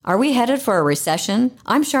Are we headed for a recession?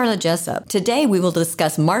 I'm Sharla Jessop. Today we will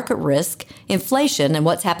discuss market risk, inflation, and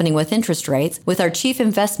what's happening with interest rates with our Chief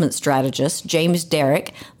Investment Strategist, James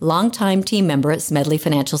Derrick, longtime team member at Smedley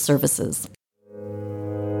Financial Services.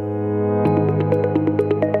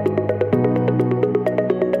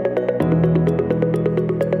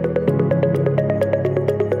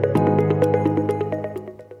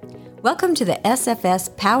 Welcome to the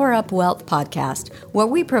SFS Power Up Wealth podcast, where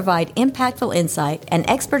we provide impactful insight and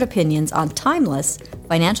expert opinions on timeless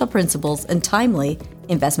financial principles and timely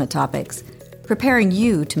investment topics, preparing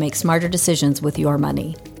you to make smarter decisions with your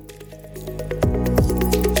money.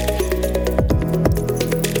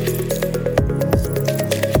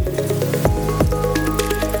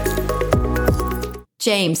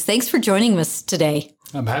 James, thanks for joining us today.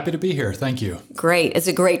 I'm happy to be here. Thank you. Great. It's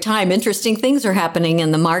a great time. Interesting things are happening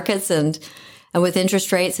in the markets and with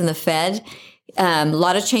interest rates and the Fed. A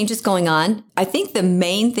lot of changes going on. I think the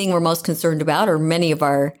main thing we're most concerned about, or many of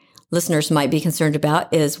our listeners might be concerned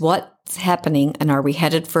about, is what's happening and are we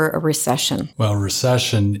headed for a recession? Well,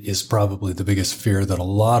 recession is probably the biggest fear that a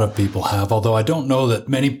lot of people have, although I don't know that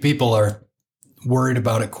many people are worried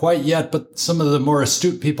about it quite yet, but some of the more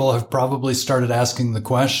astute people have probably started asking the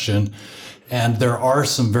question. And there are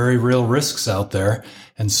some very real risks out there.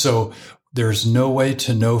 And so there's no way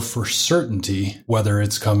to know for certainty whether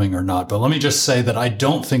it's coming or not. But let me just say that I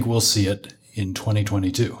don't think we'll see it in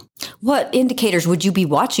 2022. What indicators would you be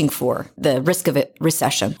watching for the risk of a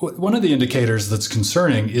recession? One of the indicators that's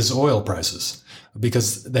concerning is oil prices,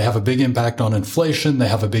 because they have a big impact on inflation. They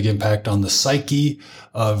have a big impact on the psyche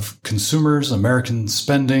of consumers, American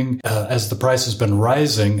spending. As the price has been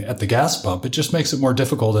rising at the gas pump, it just makes it more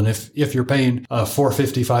difficult. And if you're paying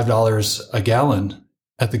 $4.55 a gallon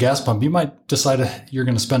at the gas pump, you might decide you're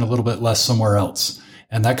going to spend a little bit less somewhere else.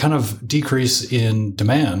 And that kind of decrease in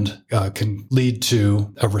demand can lead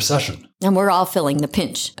to a recession. And we're all feeling the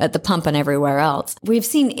pinch at the pump and everywhere else. We've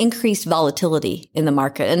seen increased volatility in the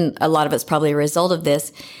market, and a lot of it's probably a result of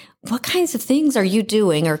this. What kinds of things are you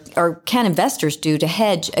doing or can investors do to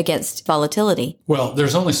hedge against volatility? Well,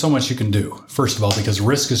 there's only so much you can do, first of all, because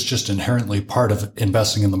risk is just inherently part of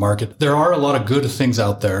investing in the market. There are a lot of good things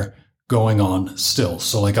out there going on still.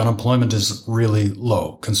 So like unemployment is really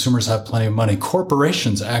low. Consumers have plenty of money.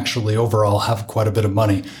 Corporations actually overall have quite a bit of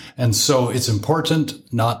money. And so it's important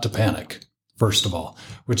not to panic, first of all,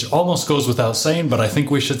 which almost goes without saying, but I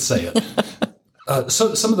think we should say it.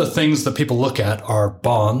 So some of the things that people look at are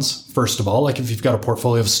bonds, first of all. Like if you've got a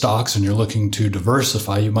portfolio of stocks and you're looking to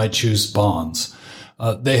diversify, you might choose bonds.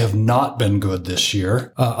 They have not been good this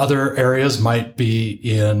year. Other areas might be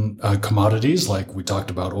in commodities, like we talked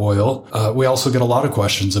about oil. We also get a lot of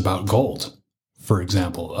questions about gold, for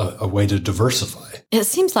example, a way to diversify. It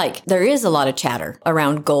seems like there is a lot of chatter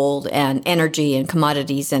around gold and energy and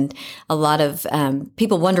commodities, and a lot of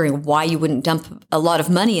people wondering why you wouldn't dump a lot of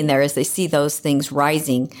money in there as they see those things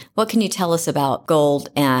rising. What can you tell us about gold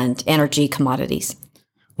and energy commodities?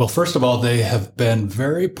 Well, first of all, they have been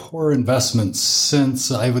very poor investments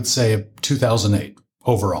since, I would say, 2008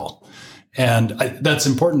 overall. And that's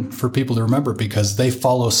important for people to remember because they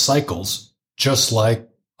follow cycles just like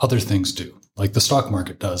other things do, like the stock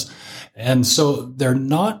market does. And so they're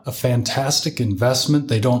not a fantastic investment.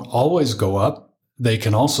 They don't always go up. They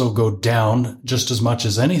can also go down just as much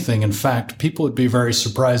as anything. In fact, people would be very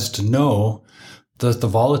surprised to know that the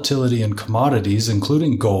volatility in commodities,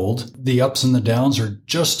 including gold, the ups and the downs are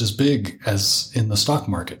just as big as in the stock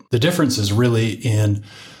market. The difference is really in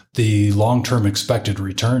the long-term expected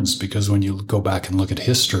returns, because when you go back and look at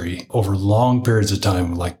history over long periods of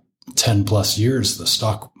time, like 10 plus years, the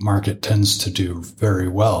stock market tends to do very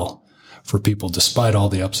well for people despite all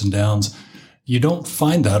the ups and downs. You don't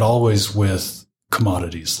find that always with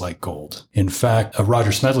commodities like gold. In fact,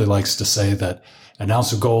 Roger Smedley likes to say that an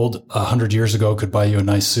ounce of gold 100 years ago could buy you a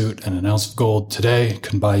nice suit, and an ounce of gold today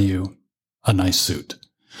can buy you a nice suit.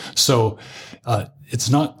 So it's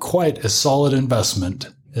not quite as solid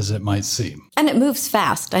investment as it might seem. And it moves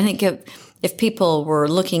fast. I think if people were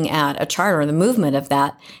looking at a chart or the movement of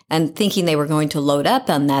that and thinking they were going to load up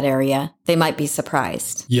on that area, they might be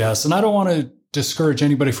surprised. Yes, and I don't want to discourage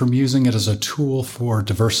anybody from using it as a tool for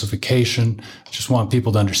diversification. I just want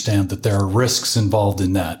people to understand that there are risks involved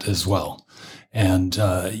in that as well. And,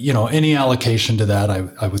 any allocation to that,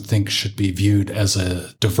 I would think should be viewed as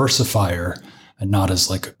a diversifier and not as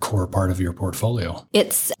like a core part of your portfolio.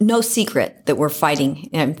 It's no secret that we're fighting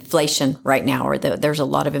inflation right now, or that there's a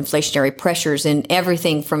lot of inflationary pressures in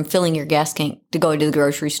everything from filling your gas tank to going to the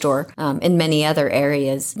grocery store, in many other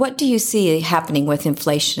areas. What do you see happening with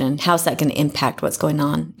inflation, and how's that going to impact what's going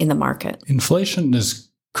on in the market? Inflation is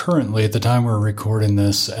currently, at the time we're recording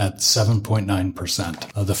this, at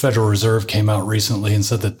 7.9%. The Federal Reserve came out recently and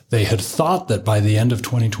said that they had thought that by the end of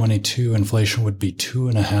 2022, inflation would be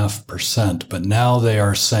 2.5%, but now they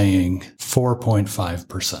are saying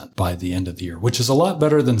 4.5% by the end of the year, which is a lot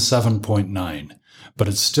better than 7.9%. But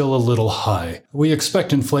it's still a little high. We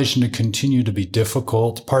expect inflation to continue to be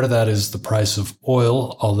difficult. Part of that is the price of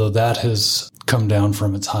oil, although that has come down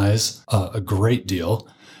from its highs a great deal.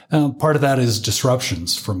 Part of that is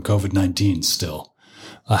disruptions from COVID-19 still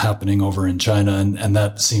happening over in China, and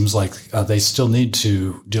that seems like they still need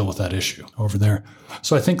to deal with that issue over there.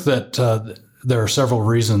 So I think that there are several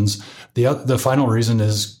reasons. The final reason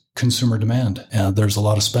is consumer demand. There's a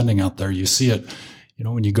lot of spending out there. You see it.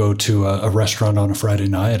 When you go to a restaurant on a Friday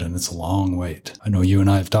night and it's a long wait. I know you and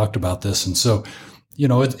I have talked about this. And so,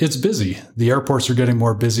 it's busy. The airports are getting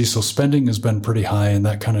more busy. So spending has been pretty high, and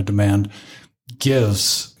that kind of demand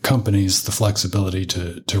gives companies the flexibility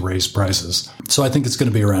to raise prices. So I think it's going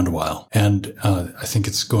to be around a while. And I think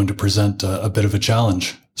it's going to present a bit of a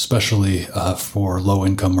challenge, especially for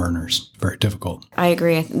low-income earners. Very difficult. I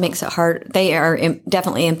agree. It makes it hard. They are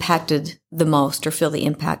definitely impacted the most, or feel the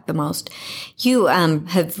impact the most. You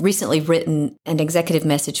have recently written an executive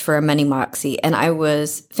message for a Money Moxie, and I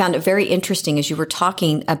found it very interesting as you were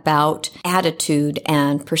talking about attitude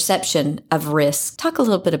and perception of risk. Talk a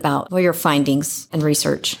little bit about your findings and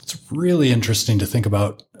research. It's really interesting to think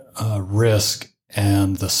about risk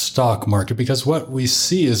and the stock market, because what we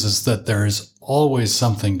see is that there is always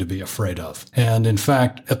something to be afraid of. And in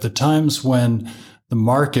fact, at the times when the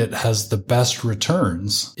market has the best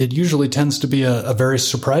returns, it usually tends to be a very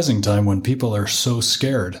surprising time when people are so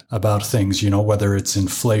scared about things, whether it's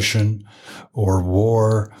inflation or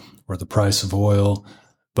war or the price of oil.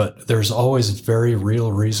 But there's always very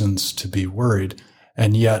real reasons to be worried.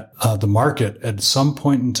 And yet the market at some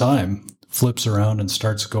point in time flips around and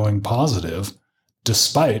starts going positive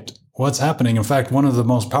despite what's happening. In fact, one of the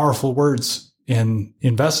most powerful words in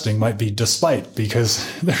investing might be despite, because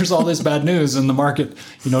there's all this bad news in the market.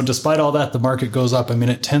 Despite all that, the market goes up. I mean,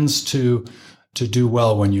 it tends to do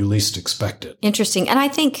well when you least expect it. Interesting. And I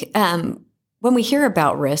think when we hear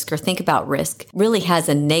about risk or think about risk, really has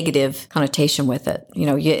a negative connotation with it.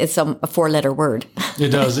 It's a four-letter word. It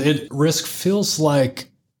does. Risk feels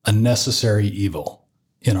like a necessary evil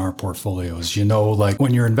in our portfolios. Like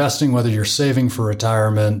when you're investing, whether you're saving for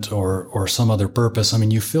retirement or some other purpose,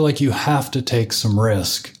 you feel like you have to take some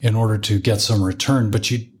risk in order to get some return,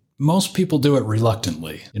 but most people do it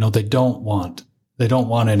reluctantly. They don't want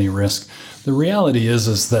any risk. The reality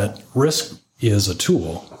is that risk is a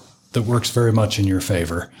tool that works very much in your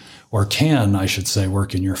favor, or can, I should say,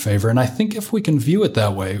 work in your favor. And I think if we can view it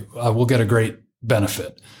that way, we'll get a great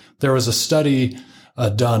benefit. There was a study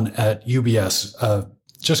done at UBS,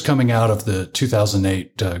 just coming out of the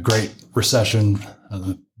 2008 Great Recession,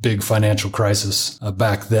 the big financial crisis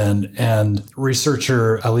back then. And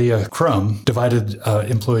researcher Alia Crum divided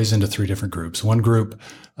employees into three different groups. One group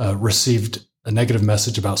received a negative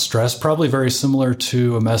message about stress, probably very similar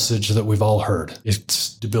to a message that we've all heard.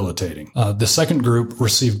 It's debilitating. The second group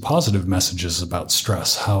received positive messages about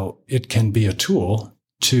stress, how it can be a tool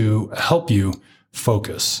to help you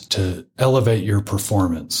focus, to elevate your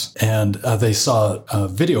performance. And they saw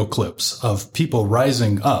video clips of people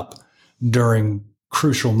rising up during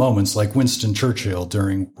crucial moments, like Winston Churchill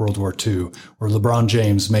during World War II, or LeBron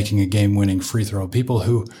James making a game-winning free throw. People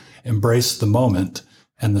who embraced the moment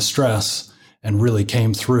and the stress and really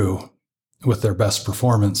came through with their best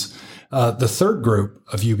performance. The third group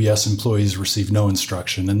of UBS employees received no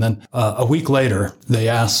instruction. And then a week later, they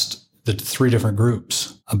asked the three different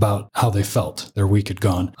groups about how they felt. Their week had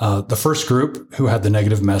gone. The first group, who had the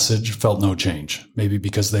negative message, felt no change, maybe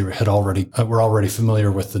because they were already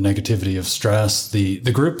familiar with the negativity of stress. The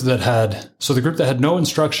group that had no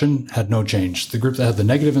instruction had no change. The group that had the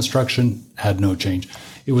negative instruction had no change.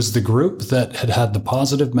 It was the group that had the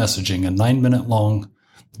positive messaging, a 9-minute long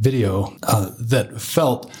video, that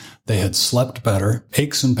felt they had slept better.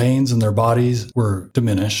 Aches and pains in their bodies were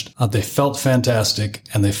diminished. They felt fantastic,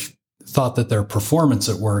 and they thought that their performance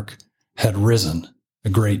at work had risen a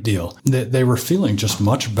great deal. They were feeling just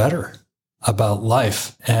much better about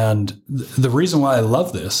life. And the reason why I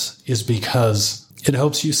love this is because it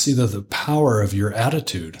helps you see the power of your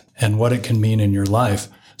attitude and what it can mean in your life.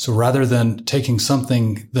 So rather than taking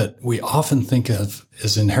something that we often think of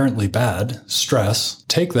as inherently bad, stress,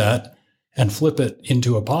 take that and flip it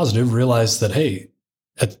into a positive, realize that, hey,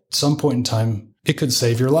 at some point in time, it could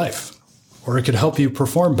save your life. or it could help you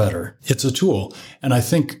perform better. It's a tool. And I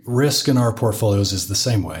think risk in our portfolios is the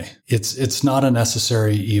same way. It's not a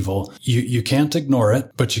necessary evil. You can't ignore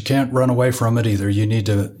it, but you can't run away from it either. You need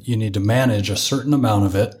to manage a certain amount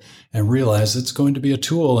of it and realize it's going to be a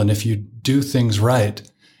tool. And if you do things right,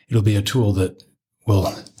 it'll be a tool that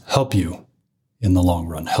will help you in the long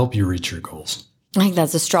run, help you reach your goals. I think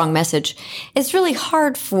that's a strong message. It's really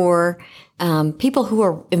hard for people who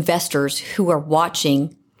are investors who are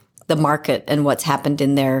watching the market and what's happened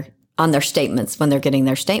on their statements when they're getting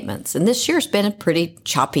their statements. And this year's been a pretty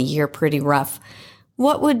choppy year, pretty rough.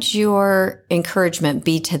 What would your encouragement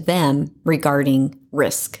be to them regarding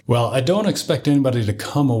risk? Well, I don't expect anybody to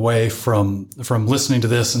come away from listening to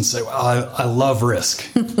this and say, well, I love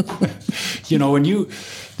risk.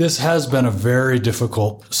 This has been a very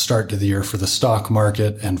difficult start to the year for the stock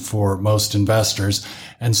market and for most investors.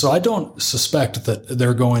 And so I don't suspect that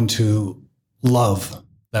they're going to love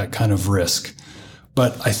that kind of risk.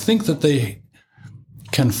 But I think that they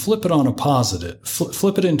can flip it on a positive,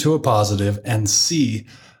 flip it into a positive and see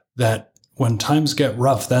that when times get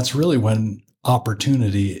rough, that's really when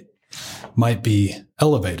opportunity might be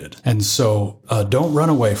elevated. And so don't run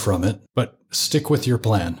away from it, but stick with your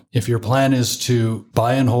plan. If your plan is to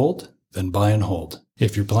buy and hold, then buy and hold.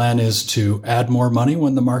 If your plan is to add more money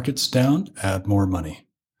when the market's down, add more money.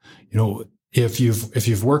 If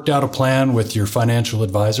you've worked out a plan with your financial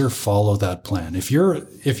advisor, follow that plan. If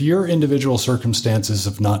your individual circumstances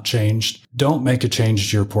have not changed, don't make a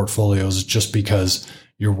change to your portfolios just because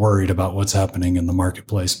you're worried about what's happening in the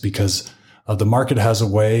marketplace, because the market has a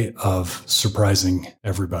way of surprising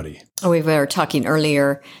everybody. We were talking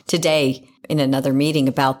earlier today in another meeting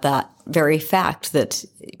about that very fact that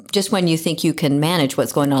just when you think you can manage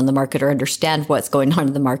what's going on in the market or understand what's going on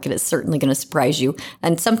in the market, it's certainly going to surprise you,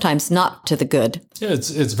 and sometimes not to the good. Yeah,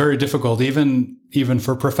 it's very difficult, even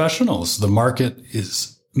for professionals. The market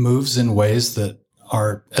moves in ways that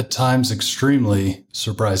are at times extremely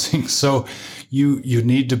surprising. So you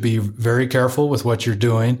need to be very careful with what you're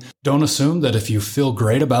doing. Don't assume that if you feel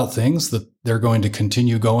great about things that they're going to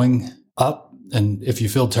continue going up. And if you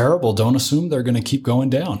feel terrible, don't assume they're going to keep going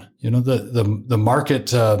down. The market,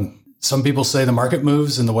 some people say the market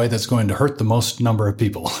moves in the way that's going to hurt the most number of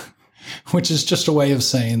people, which is just a way of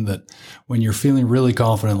saying that when you're feeling really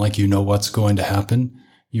confident, like you know what's going to happen,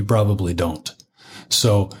 you probably don't.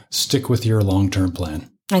 So stick with your long-term plan.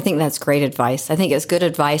 I think that's great advice. I think it's good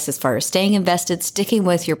advice as far as staying invested, sticking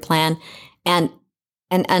with your plan, and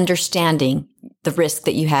understanding the risk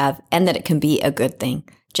that you have and that it can be a good thing.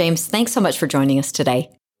 James, thanks so much for joining us today.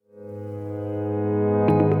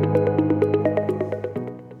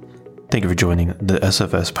 Thank you for joining the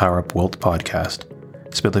SFS Power Up Wealth podcast.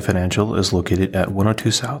 Smedley Financial is located at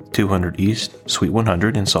 102 South, 200 East, Suite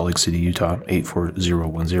 100 in Salt Lake City, Utah,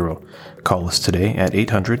 84010. Call us today at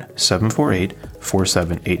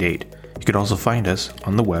 800-748-4788. You can also find us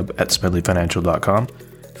on the web at smedleyfinancial.com,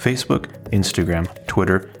 Facebook, Instagram,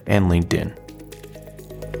 Twitter, and LinkedIn.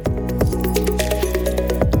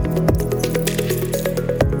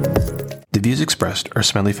 The views expressed are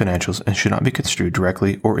Smedley Financial's and should not be construed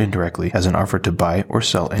directly or indirectly as an offer to buy or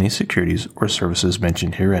sell any securities or services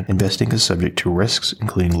mentioned herein. Investing is subject to risks,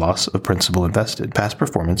 including loss of principal invested. Past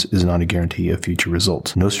performance is not a guarantee of future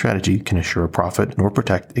results. No strategy can assure a profit nor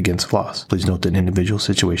protect against loss. Please note that individual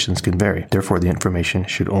situations can vary. Therefore, the information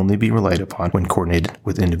should only be relied upon when coordinated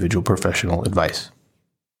with individual professional advice.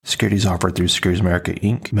 Securities offered through Securities America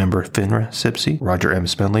Inc., member FINRA, SIPC, Roger M.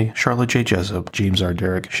 Smedley, Sharla J. Jessop, James R.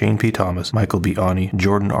 Derrick, Shane P. Thomas, Michael B. Ani,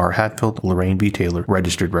 Jordan R. Hatfield, Lorraine B. Taylor,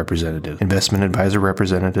 registered representatives. Investment advisor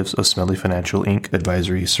representatives of Smedley Financial Inc.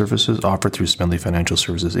 Advisory services offered through Smedley Financial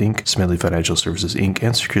Services Inc., Smedley Financial Services Inc.,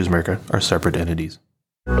 and Securities America are separate entities.